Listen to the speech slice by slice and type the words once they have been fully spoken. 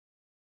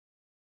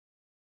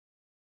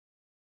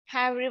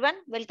Hi everyone,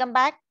 welcome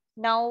back.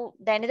 Now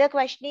the another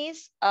question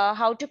is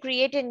how to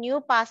create a new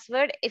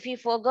password if you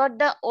forgot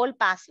the old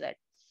password.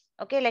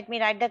 Okay, let me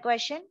write the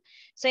question.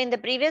 So in the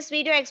previous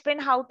video, I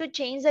explained how to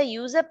change the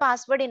user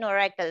password in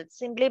Oracle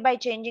simply by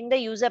changing the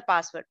user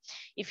password.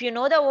 If you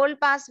know the old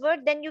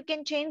password, then you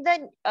can change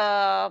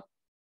the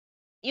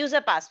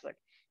user password.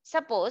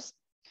 Suppose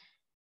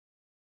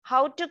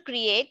how to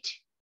create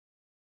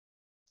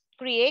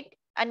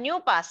a new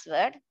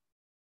password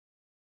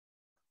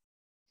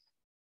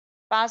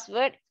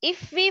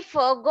if we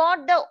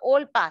forgot the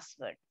old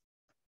password.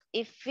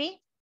 If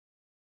we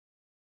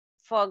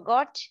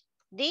forgot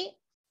the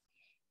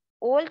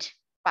old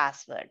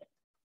password,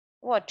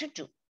 what to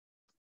do?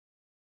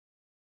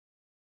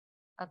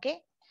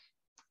 Okay,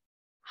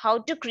 how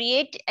to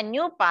create a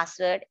new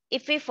password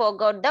if we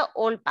forgot the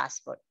old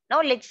password.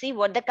 Now let's see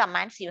what the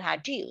commands you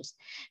had to use.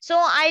 So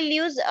I'll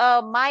use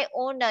my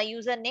own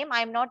username.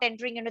 I'm not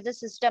entering into the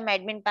system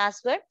admin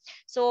password.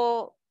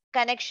 So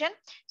connection,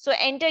 so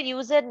enter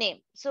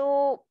username.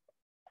 So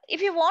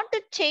if you want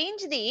to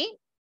change the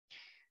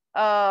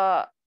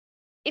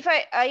if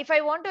I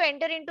want to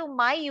enter into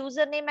my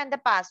username and the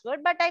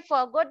password, but I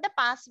forgot the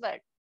password,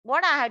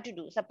 what I have to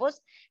do?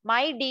 Suppose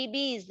my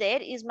DB is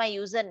there, is my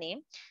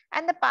username,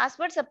 and the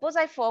password, suppose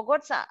I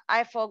forgot.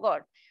 I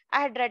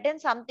had written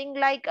something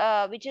like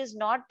which is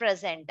not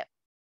present.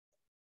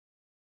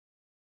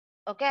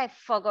 Okay, I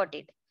forgot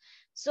it.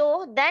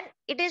 So then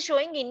it is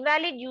showing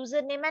invalid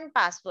username and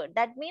password.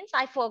 That means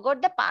I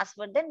forgot the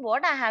password. Then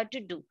what I have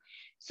to do?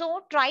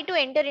 So try to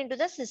enter into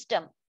the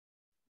system.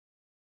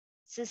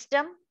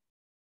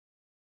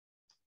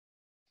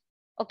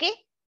 Okay,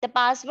 the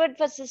password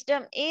for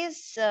system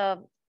is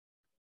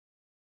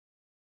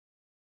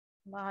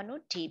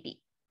BhanuTB.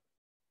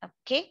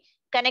 Okay,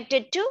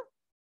 connected to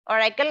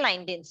Oracle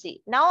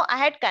 19C. Now I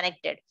had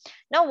connected.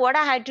 Now what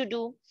I had to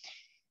do?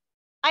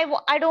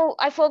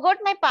 I forgot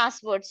my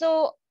password.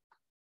 So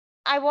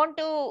I want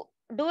to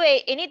do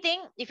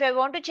anything. If I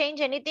want to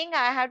change anything,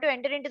 I have to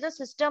enter into the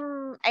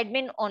system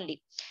admin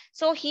only.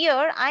 So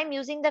here I'm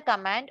using the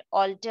command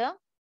alter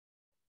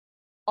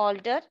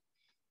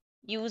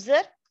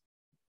user.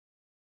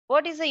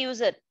 What is the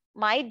user?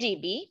 My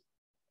DB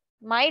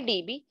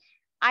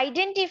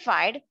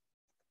identified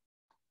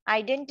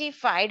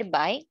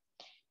by,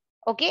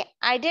 okay,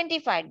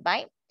 identified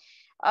by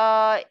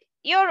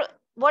your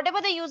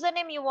whatever the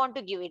username you want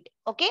to give it.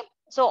 Okay,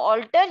 so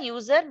alter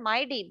user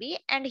my DB,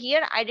 and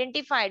here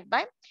identified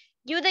by,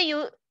 give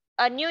the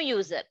a new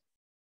user.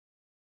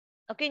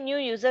 Okay, new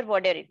user,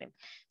 whatever it means.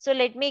 So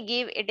let me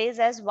give it is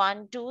as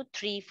 1 2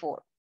 3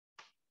 4.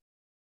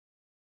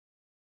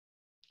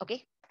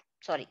 Okay,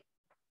 sorry,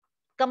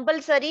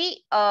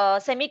 compulsory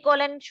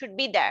semicolon should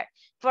be there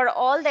for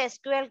all the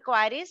SQL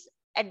queries.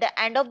 At the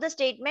end of the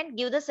statement,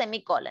 give the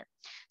semicolon.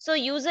 So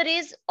user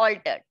is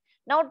altered.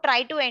 Now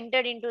try to enter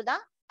into the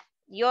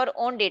your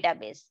own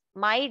database,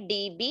 my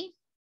DB.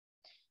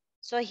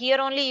 So here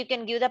only you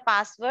can give the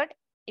password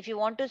if you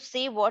want to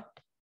see what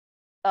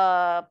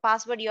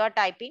password you are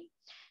typing.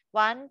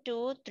 1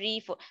 2 3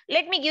 4.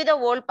 Let me give the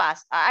whole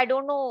pass. I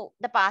don't know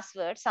the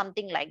password,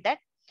 something like that.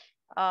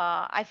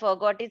 I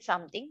forgot it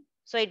something.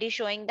 So it is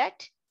showing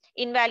that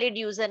invalid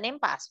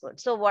username password.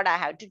 So what I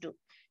have to do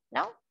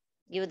now,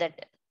 give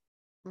that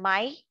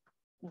my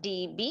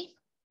DB \.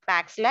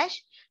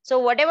 So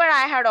whatever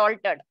I had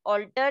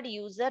altered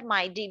user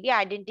my DB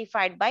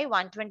identified by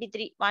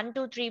 123 1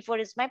 2 3 4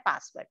 is my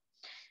password.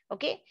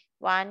 Okay,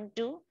 1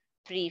 2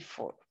 3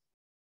 4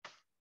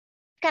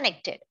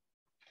 connected.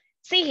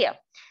 See here,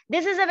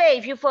 this is a way.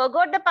 If you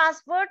forgot the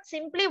password,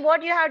 simply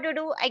what you have to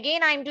do,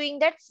 again I'm doing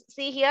that.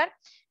 See here,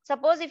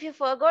 suppose if you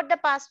forgot the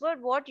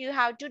password, what you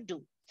have to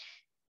do,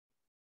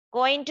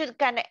 going to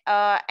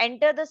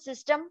enter the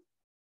system.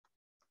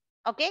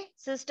 Okay,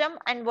 system,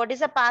 and what is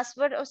the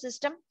password of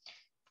system?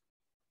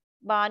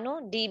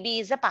 BhanuDB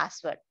is a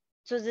password.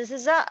 So this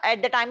is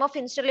at the time of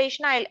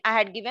installation, I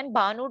had given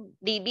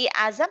BhanuDB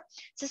as a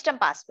system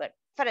password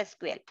for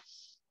SQL.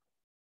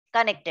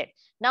 Connected.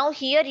 Now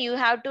here you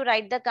have to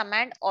write the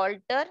command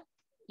alter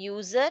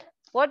user.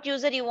 What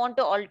user you want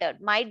to alter?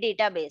 My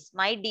database,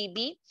 my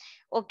DB.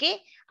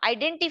 Okay,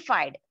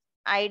 identified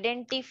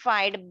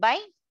by,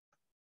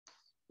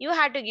 you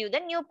have to give the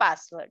new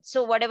password.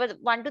 So whatever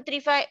 1 2 3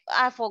 5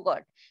 I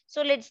forgot.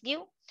 So let's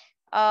give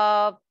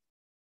A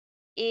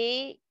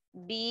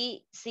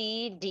B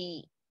C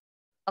D.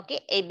 Okay,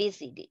 A B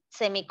C D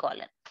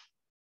semicolon.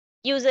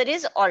 User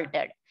is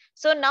altered.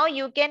 So now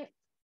you can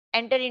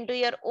enter into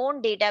your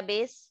own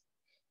database.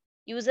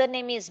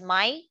 Username is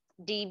my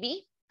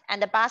DB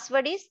and the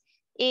password is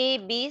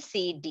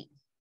ABCD.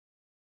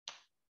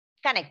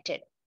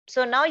 Connected.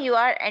 So now you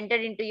are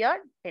entered into your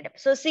database.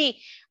 So see,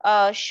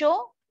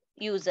 show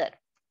user.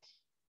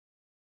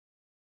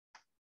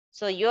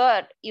 So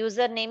your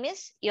username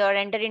is, you are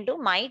entered into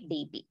my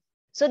DB.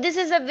 So this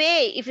is a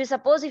way. If you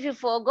suppose if you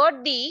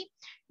forgot the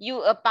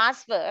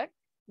password,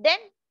 then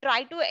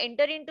try to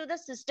enter into the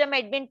system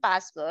admin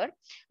password.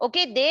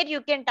 Okay, there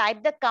you can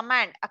type the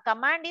command. A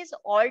command is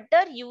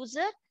alter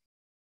user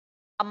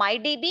my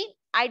DB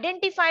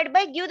identified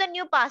by give the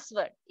new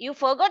password. You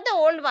forgot the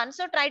old one,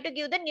 so try to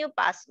give the new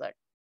password.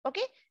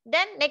 Okay,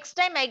 then next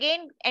time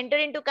again enter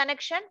into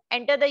connection,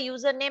 enter the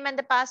username and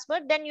the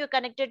password, then you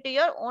connected to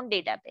your own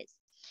database.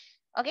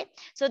 Okay,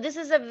 so this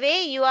is a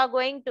way you are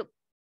going to,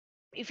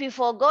 if you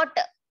forgot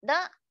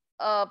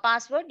the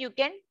password, you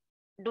can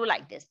do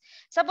like this.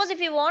 Suppose if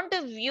you want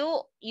to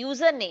view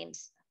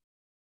usernames,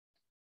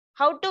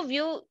 how to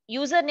view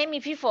username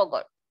if you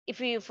forgot? If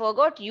you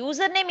forgot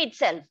username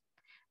itself,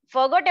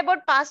 forgot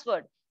about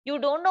password, you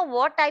don't know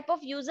what type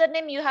of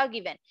username you have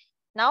given.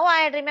 Now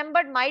I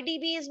remembered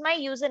MyDB is my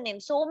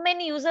username. So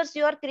many users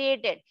you are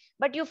created,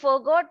 but you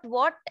forgot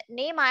what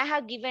name I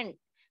have given.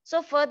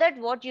 So for that,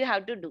 what you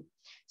have to do?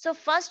 So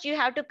first you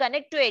have to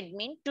connect to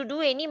admin to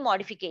do any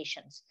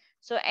modifications.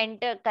 So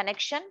enter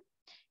connection.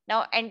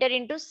 Now enter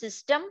into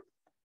system.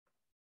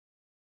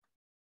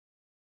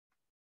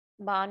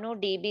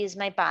 BhanuDB is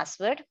my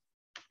password.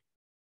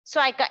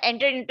 So I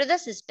enter into the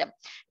system.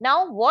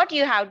 Now what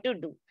you have to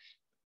do?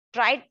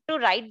 Try to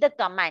write the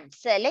command,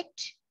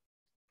 select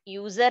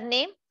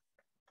username.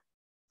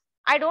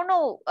 I don't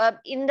know,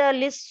 in the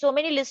list, so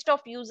many list of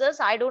users,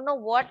 I don't know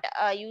what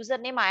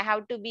username I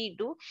have to be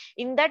do.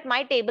 In that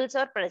my tables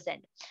are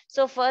present.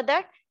 So for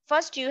that,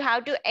 first you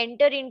have to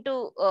enter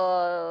into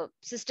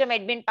system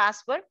admin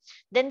password,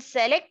 then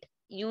select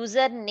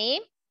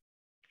username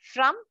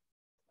from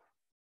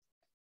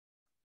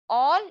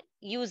all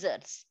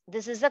users.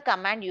 This is the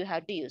command you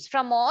have to use.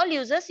 From all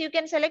users, you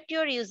can select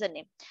your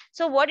username.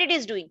 So what it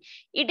is doing?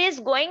 It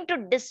is going to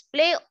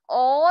display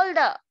all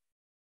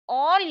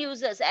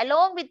users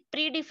along with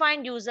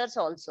predefined users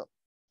also.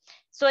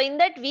 So in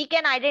that we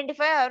can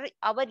identify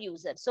our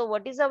user. So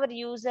what is our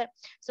user?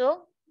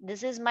 So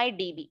this is my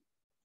DB.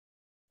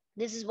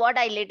 This is what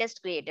I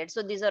latest created.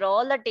 So these are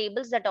all the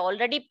tables that are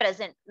already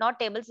present. Not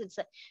tables, it's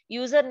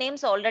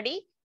usernames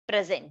already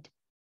present.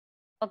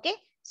 Okay.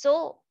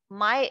 So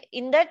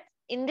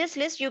in this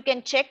list, you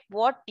can check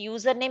what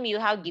username you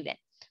have given.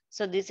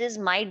 So this is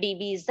my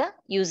DB is the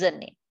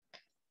username.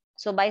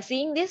 So by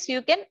seeing this,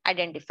 you can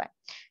identify.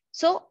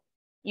 So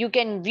you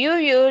can view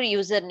your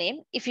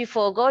username if you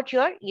forgot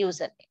your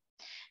username.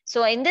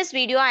 So in this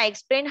video, I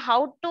explained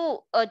how to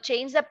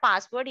change the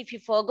password if you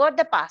forgot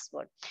the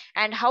password,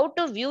 and how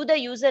to view the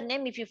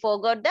username if you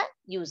forgot the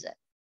user.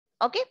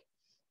 Okay.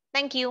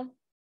 Thank you.